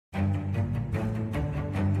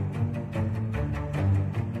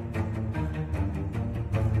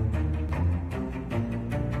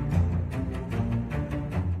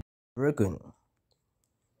Reckon.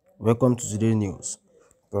 Welcome to today's news.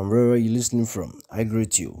 From wherever you're listening from, I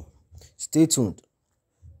greet you. Stay tuned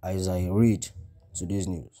as I read today's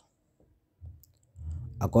news.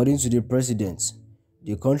 According to the president,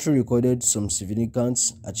 the country recorded some significant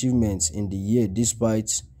achievements in the year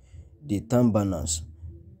despite the turbulences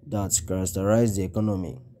that characterized the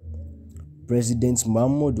economy. President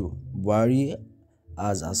Muhammadu Buhari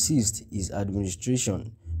has assessed his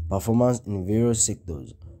administration performance in various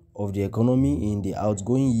sectors of the economy in the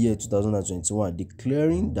outgoing year 2021,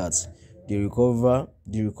 declaring that the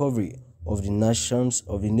recovery of the nation's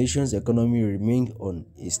economy remained on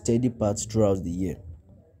a steady path throughout the year.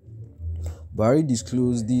 Buhari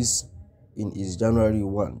disclosed this in his January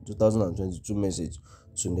 1, 2022 message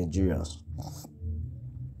to Nigerians.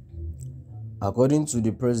 According to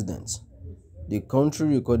the president, the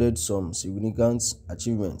country recorded some significant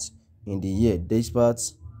achievements in the year despite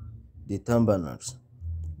the turbulences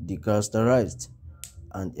that characterized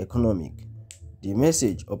and economic. The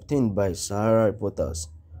message obtained by Sahara reporters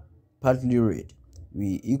partly read,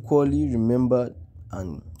 "We equally remember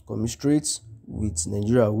and commiserate with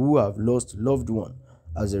Nigeria who have lost loved ones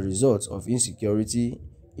as a result of insecurity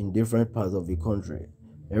in different parts of the country.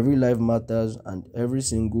 Every life matters and every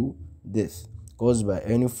single death caused by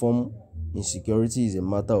any form insecurity is a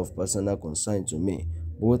matter of personal concern to me,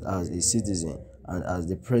 both as a citizen and as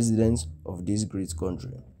the president of this great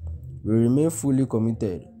country. We remain fully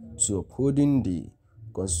committed to upholding the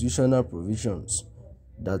constitutional provisions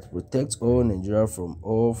that protect all Nigeria from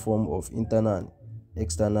all forms of internal and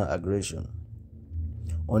external aggression.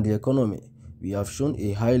 On the economy, we have shown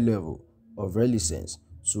a high level of resilience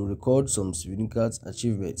to record some significant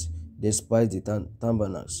achievements despite the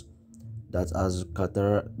turbulences that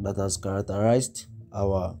has characterized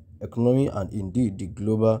our economy and indeed the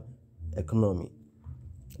global economy.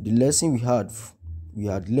 The lesson we have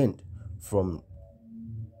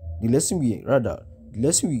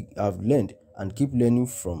learned and keep learning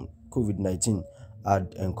from COVID-19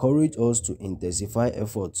 had encouraged us to intensify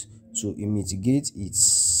efforts to mitigate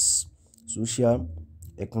its social,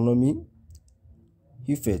 economic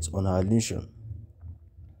effects on our nation.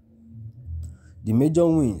 The major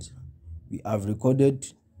wins we have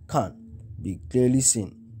recorded can be clearly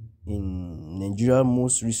seen in Nigeria's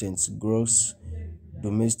most recent gross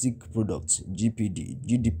domestic product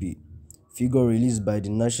 (GDP) figure released by the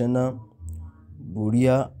National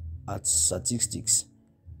Bureau of Statistics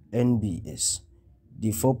 (NBS).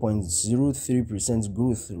 The 4.03%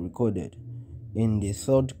 growth recorded in the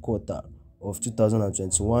third quarter of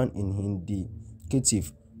 2021 is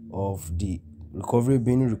indicative of the recovery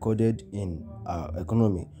being recorded in our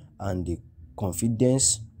economy and the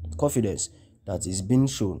confidence that is being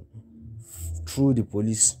shown through the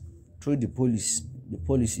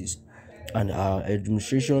policies and our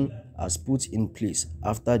administration has put in place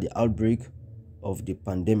after the outbreak of the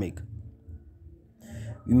pandemic.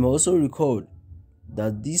 We may also recall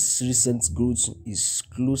that this recent growth is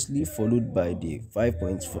closely followed by the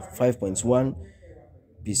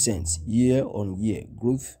 5.1% year-on-year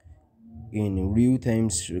growth in real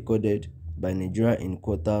terms recorded by Nigeria in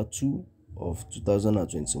quarter 2 of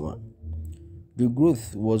 2021. The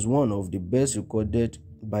growth was one of the best recorded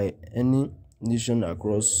by any nation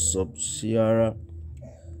across sub-Saharan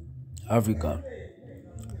Africa.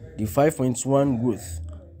 The 5.1 growth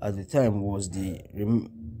at the time was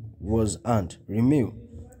and remains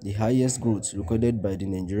the highest growth recorded by the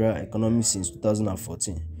Nigerian economy since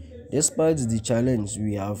 2014. Despite the challenge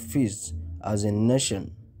we have faced as a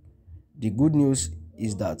nation, the good news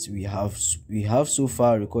is that we have so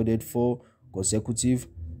far recorded 4 consecutive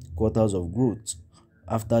quarters of growth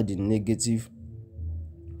after the negative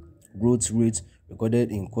growth rate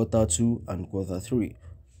recorded in quarter 2 and quarter 3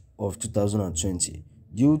 of 2020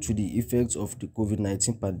 due to the effects of the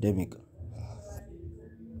COVID-19 pandemic.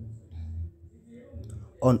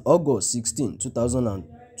 On August 16,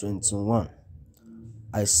 2021,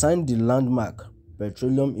 I signed the landmark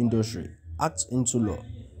Petroleum Industry Act into law.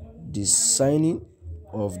 The signing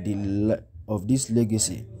of this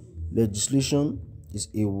legacy legislation is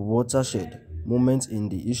a watershed moment in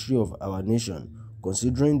the history of our nation,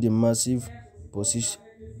 considering the massive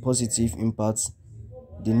positive impact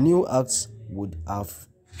the new act would have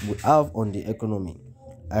on the economy.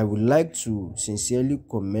 I would like to sincerely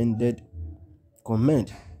commend the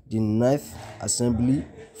Ninth Assembly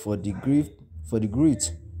for the grit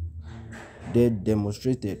they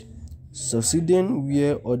demonstrated, succeeding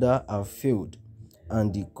where others have failed,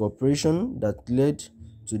 and the cooperation that led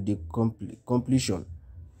to the completion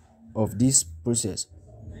of this process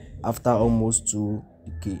after almost 2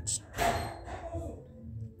 decades.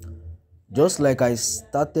 Just like I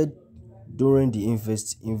started during the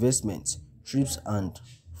investment trips and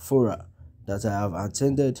fora that I have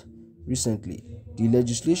attended recently. The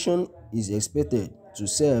legislation is expected to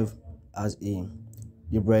serve as a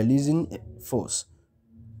liberalizing force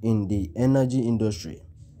in the energy industry,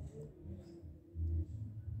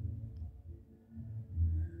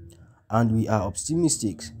 and we are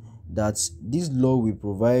optimistic that this law will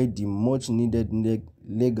provide the much needed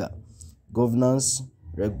legal, governance,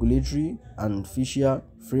 regulatory, and fiscal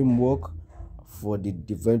framework for the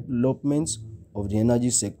development of the energy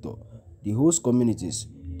sector. The host communities,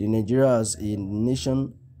 the Nigeria as a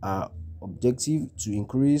nation, are objective to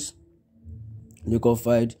increase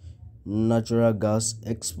liquefied natural gas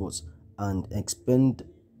exports and expand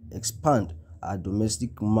our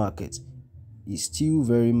domestic market is still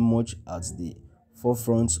very much at the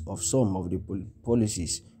forefront of some of the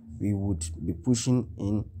policies we would be pushing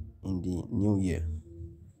in the new year.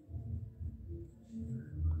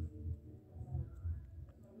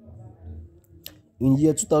 In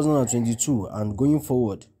year 2022 and going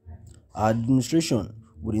forward, our administration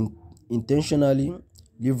would intentionally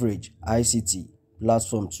leverage ICT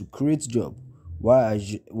platform to create jobs while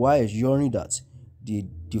ensuring that the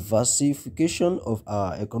diversification of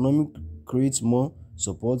our economy creates more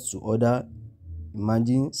support to other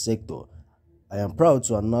emerging sectors. I am proud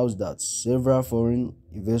to announce that several foreign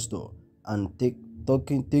investors and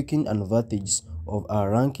taking advantage of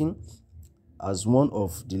our ranking as one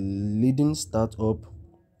of the leading startup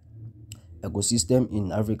ecosystem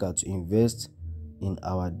in Africa to invest in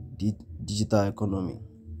our digital economy.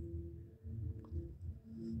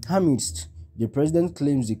 Amidst, the president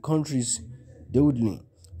claims the country's dwindling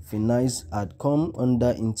finance had come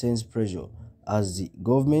under intense pressure as the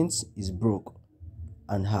government is broke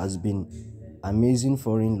and has been amazing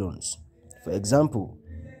foreign loans. For example,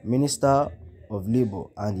 Minister of Labour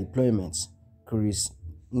and Employment Chris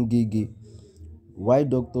Ngige, while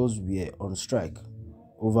doctors were on strike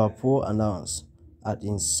over poor allowance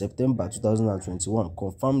in September 2021,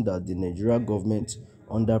 confirmed that the Nigerian government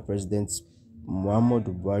under President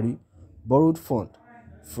Muhammadu Buhari borrowed funds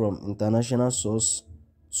from international sources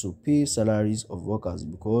to pay salaries of workers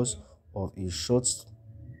because of a shortfall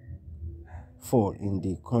in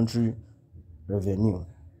the country revenue.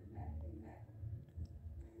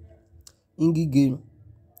 Ngige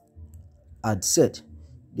had said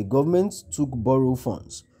the government took borrow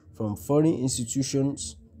funds from foreign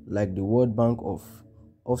institutions like the World Bank of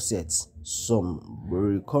offsets some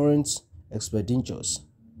recurrent expenditures.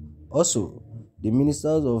 Also, the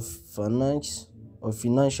Ministers of Finance,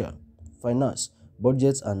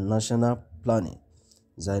 Budget and National Planning,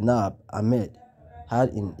 Zainab Ahmed, had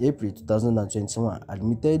in April 2021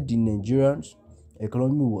 admitted the Nigerian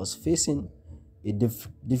economy was facing a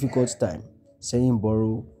difficult time, saying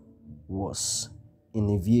borrow was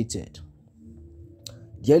inevitable.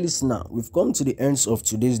 Dear listener, we've come to the ends of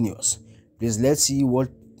today's news. Please let's see what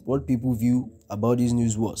people view about this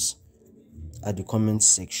news was at the comment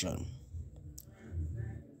section.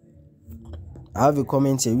 I have a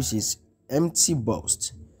comment here which is empty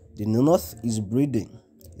boast. The North is bleeding.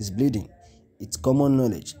 It's common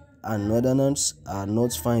knowledge, and Northerners are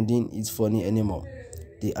not finding it funny anymore.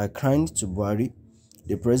 They are crying to Buhari.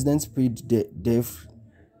 The president paid deaf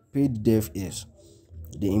ears.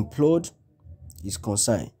 They implored his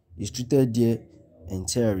concern. Is treated there and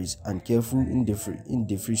terrorists and careful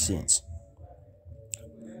indifferent.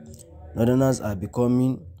 Northerners are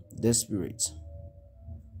becoming desperate.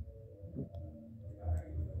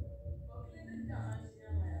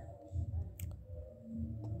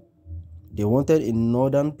 They wanted a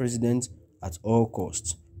northern president at all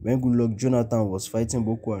costs. When Goodluck Jonathan was fighting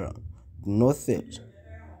Boko Haram, the North felt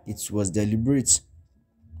it was deliberate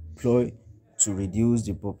ploy to reduce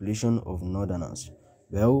the population of Northerners.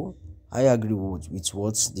 Well, I agree with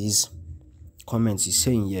what this comment is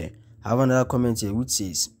saying here. I have another comment here which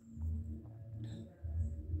says,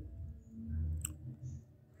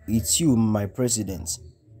 "It's you, my president.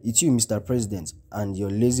 It's you, Mr. President, and your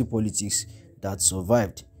lazy politics that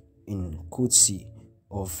survived in courtesy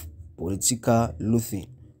of political looting.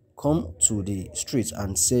 Come to the streets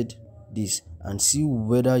and said this and see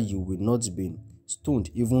whether you will not be stoned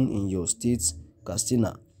even in your state,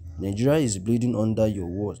 Katsina. Nigeria is bleeding under your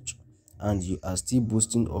watch, and you are still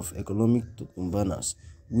boasting of economic banners,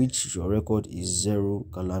 which your record is zero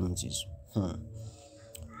calamities."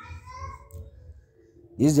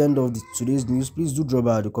 This is the end of today's news. Please do drop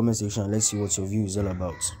by the comment section and let's see what your view is all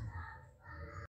about.